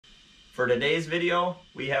For today's video,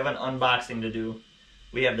 we have an unboxing to do.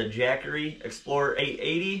 We have the Jackery Explorer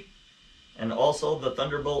 880 and also the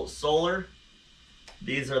Thunderbolt Solar.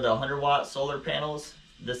 These are the 100-watt solar panels.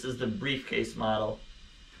 This is the briefcase model.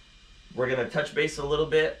 We're going to touch base a little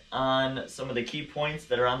bit on some of the key points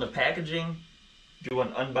that are on the packaging, do an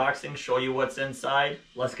unboxing, show you what's inside.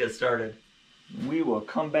 Let's get started. We will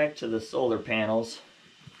come back to the solar panels.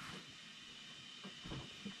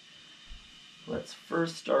 Let's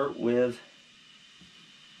first start with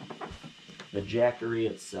the Jackery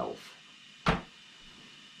itself.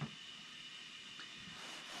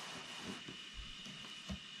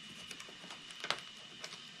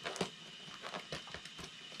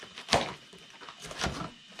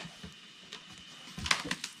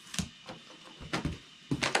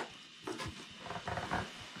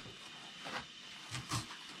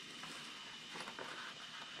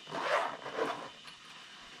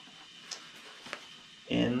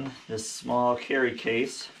 In this small carry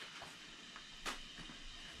case,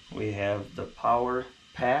 we have the power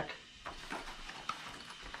pack.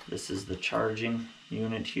 This is the charging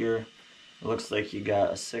unit here. It looks like you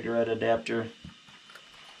got a cigarette adapter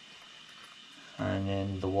and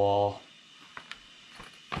then the wall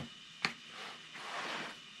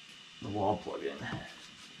plug-in.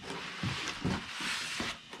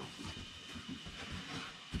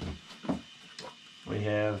 We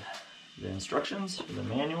have the instructions, the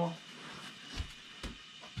manual,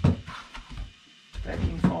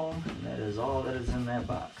 packing foam, and that is all that is in that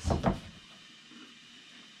box.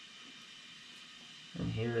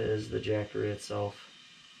 And here is the Jackery itself.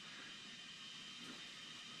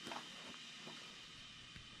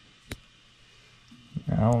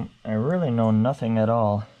 Now, I really know nothing at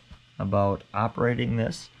all about operating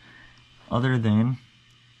this other than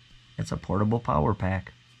it's a portable power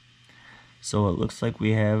pack. So it looks like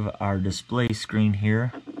we have our display screen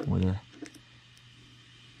here with a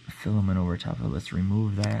filament over top of it. Let's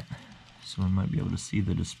remove that so we might be able to see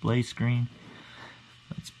the display screen.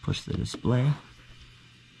 Let's push the display.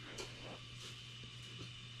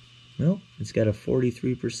 Nope, it's got a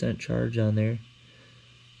 43% charge on there.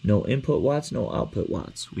 No input watts, no output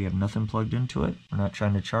watts. We have nothing plugged into it. We're not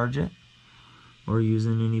trying to charge it or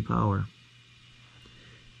using any power.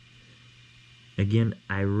 Again,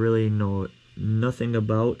 I really know nothing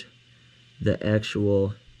about the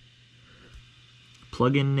actual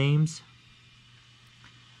plug-in names.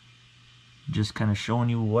 Just kind of showing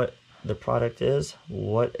you what the product is,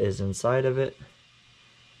 what is inside of it,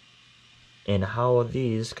 and how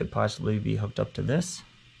these could possibly be hooked up to this,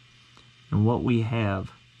 and what we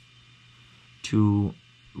have to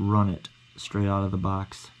run it straight out of the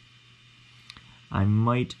box. I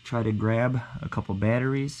might try to grab a couple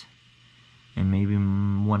batteries and maybe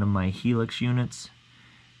one of my Helix units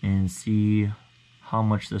and see how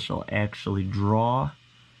much this will actually draw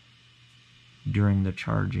during the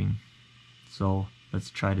charging. So let's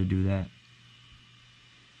try to do that.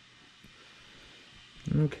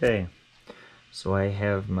 Okay, so I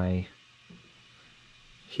have my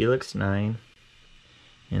Helix 9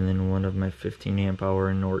 and then one of my 15 amp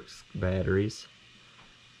hour Norsk batteries.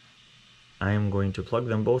 I am going to plug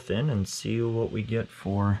them both in and see what we get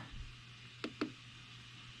for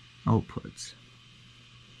outputs.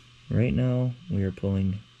 Right now we are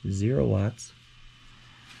pulling 0 watts.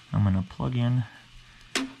 I'm going to plug in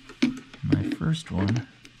my first one.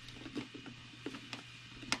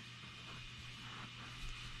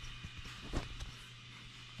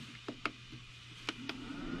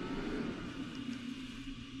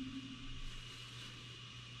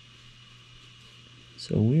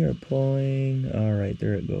 So we are pulling, alright,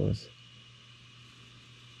 there it goes.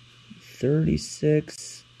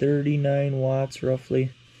 36, 39 watts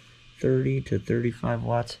roughly, 30 to 35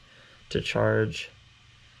 watts to charge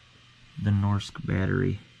the Norsk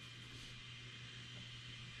battery.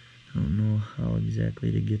 I don't know how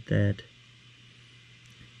exactly to get that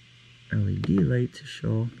LED light to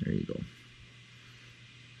show. There you go.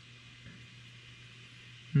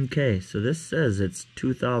 Okay, so this says it's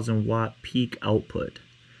 2000 watt peak output.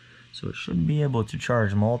 So it should be able to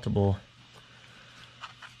charge multiple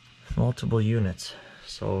units.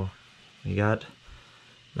 So we got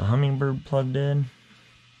the Hummingbird plugged in.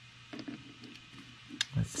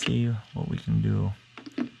 Let's see what we can do.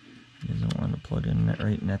 He doesn't want to plug in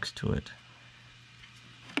right next to it.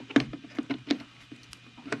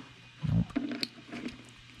 Nope.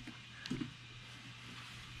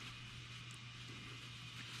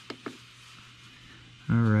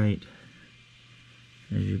 Alright.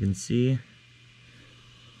 As you can see,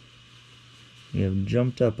 we have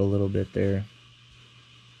jumped up a little bit there.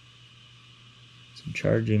 So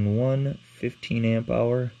charging one 15 amp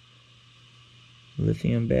hour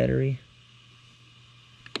lithium battery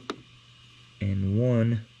and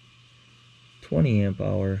one 20 amp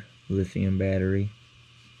hour lithium battery.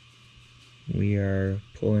 We are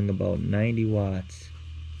pulling about 90 watts.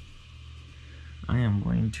 I am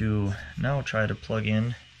going to now try to plug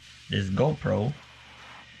in this GoPro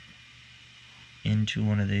into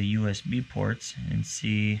one of the USB ports and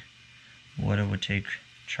see what it would take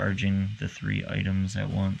charging the 3 items at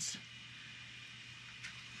once.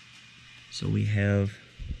 So we have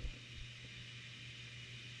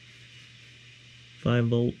 5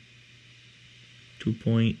 volt,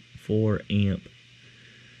 2.4 amp.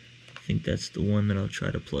 I think that's the one that I'll try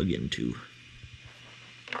to plug into.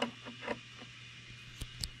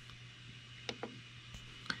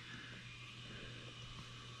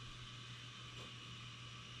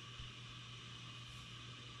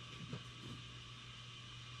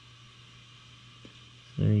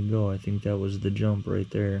 There you go, I think that was the jump right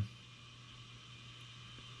there.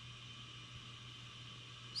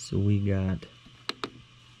 So we got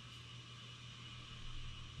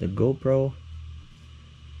the GoPro,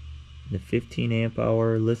 the 15 amp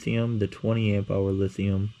hour lithium, the 20 amp hour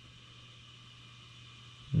lithium,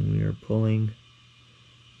 and we are pulling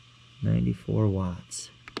 94 watts.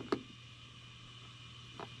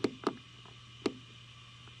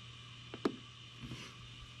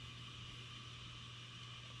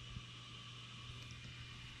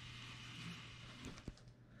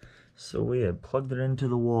 So we had plugged it into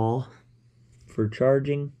the wall for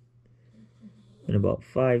charging. In about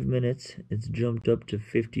 5 minutes, it's jumped up to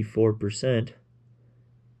 54%.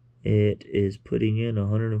 It is putting in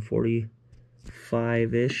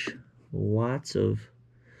 145-ish watts of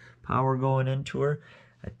power going into her.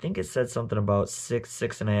 I think it said something about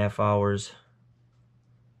 6.5 hours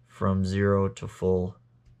from 0 to full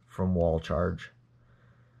from wall charge.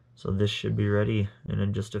 So this should be ready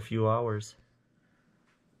in just a few hours.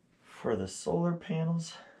 For the solar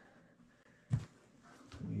panels,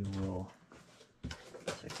 we will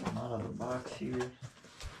take them out of the box here.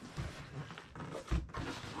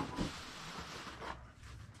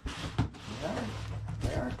 Yeah,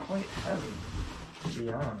 they are quite heavy, to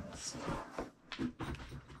be honest.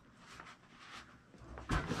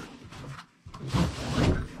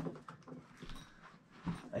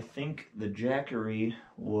 I think the Jackery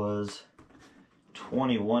was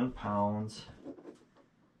 21 pounds.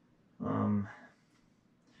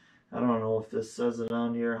 I don't know if this says it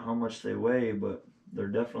on here how much they weigh, but they're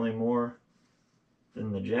definitely more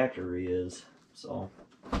than the Jackery is, so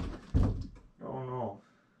I don't know.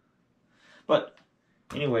 But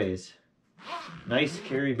anyways, nice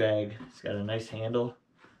carry bag. It's got a nice handle.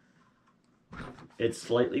 It's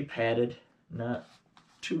slightly padded, not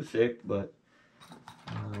too thick, but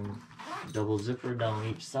double zipper down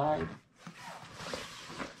each side.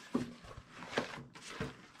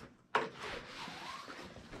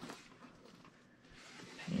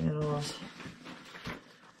 Panels,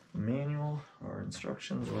 manual or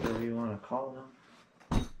instructions, whatever you want to call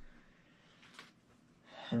them.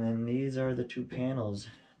 And then these are the 2 panels.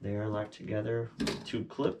 They are locked together with 2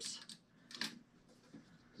 clips.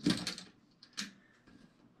 And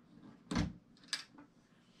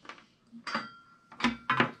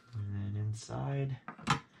then inside,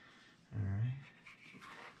 alright.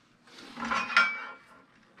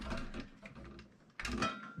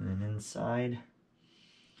 And then inside,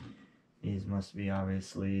 these must be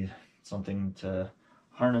obviously something to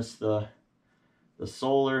harness the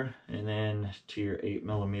solar, and then to your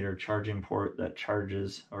 8mm charging port that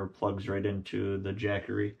charges or plugs right into the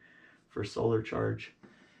Jackery for solar charge.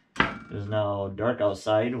 It is now dark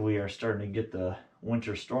outside. We are starting to get the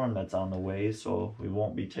winter storm that's on the way, so we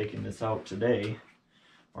won't be taking this out today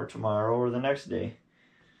or tomorrow or the next day.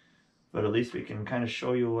 But at least we can kind of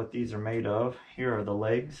show you what these are made of. Here are the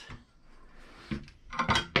legs.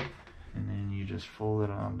 And then you just fold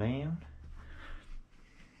it on down.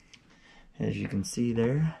 As you can see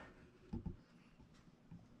there.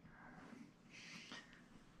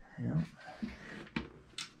 Yep.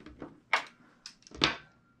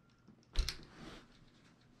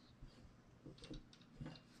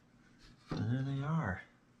 There they are.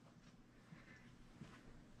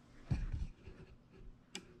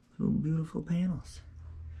 Two beautiful panels.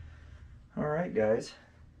 Alright guys.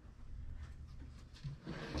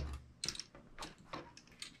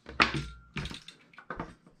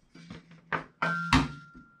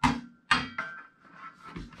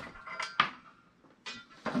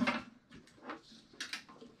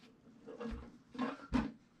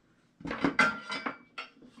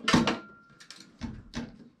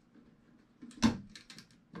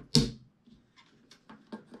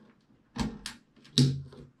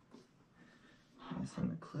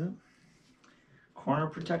 clip. Corner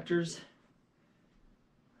protectors,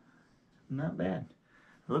 not bad.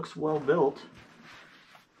 It looks well built.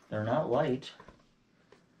 They're not light.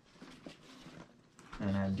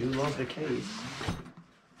 And I do love the case.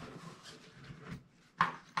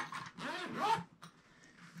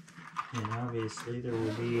 And obviously there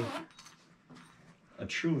will be a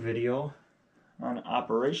true video on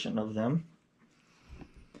operation of them.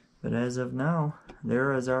 But as of now,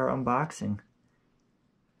 there is our unboxing.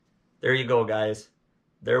 There you go, guys.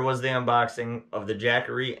 There was the unboxing of the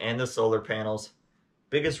Jackery and the solar panels.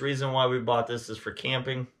 Biggest reason why we bought this is for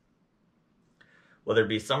camping. Whether it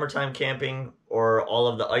be summertime camping or all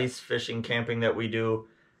of the ice fishing camping that we do,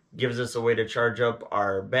 gives us a way to charge up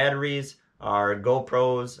our batteries, our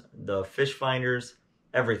GoPros, the fish finders,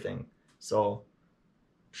 everything. So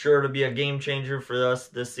sure to be a game changer for us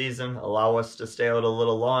this season. Allow us to stay out a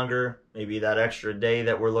little longer, maybe that extra day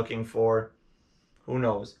that we're looking for. Who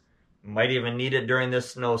knows? Might even need it during this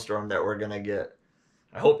snowstorm that we're gonna get.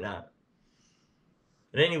 I hope not.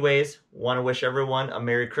 But anyways, want to wish everyone a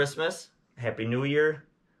Merry Christmas, Happy New Year.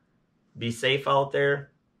 Be safe out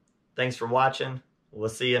there. Thanks for watching. We'll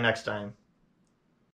see you next time.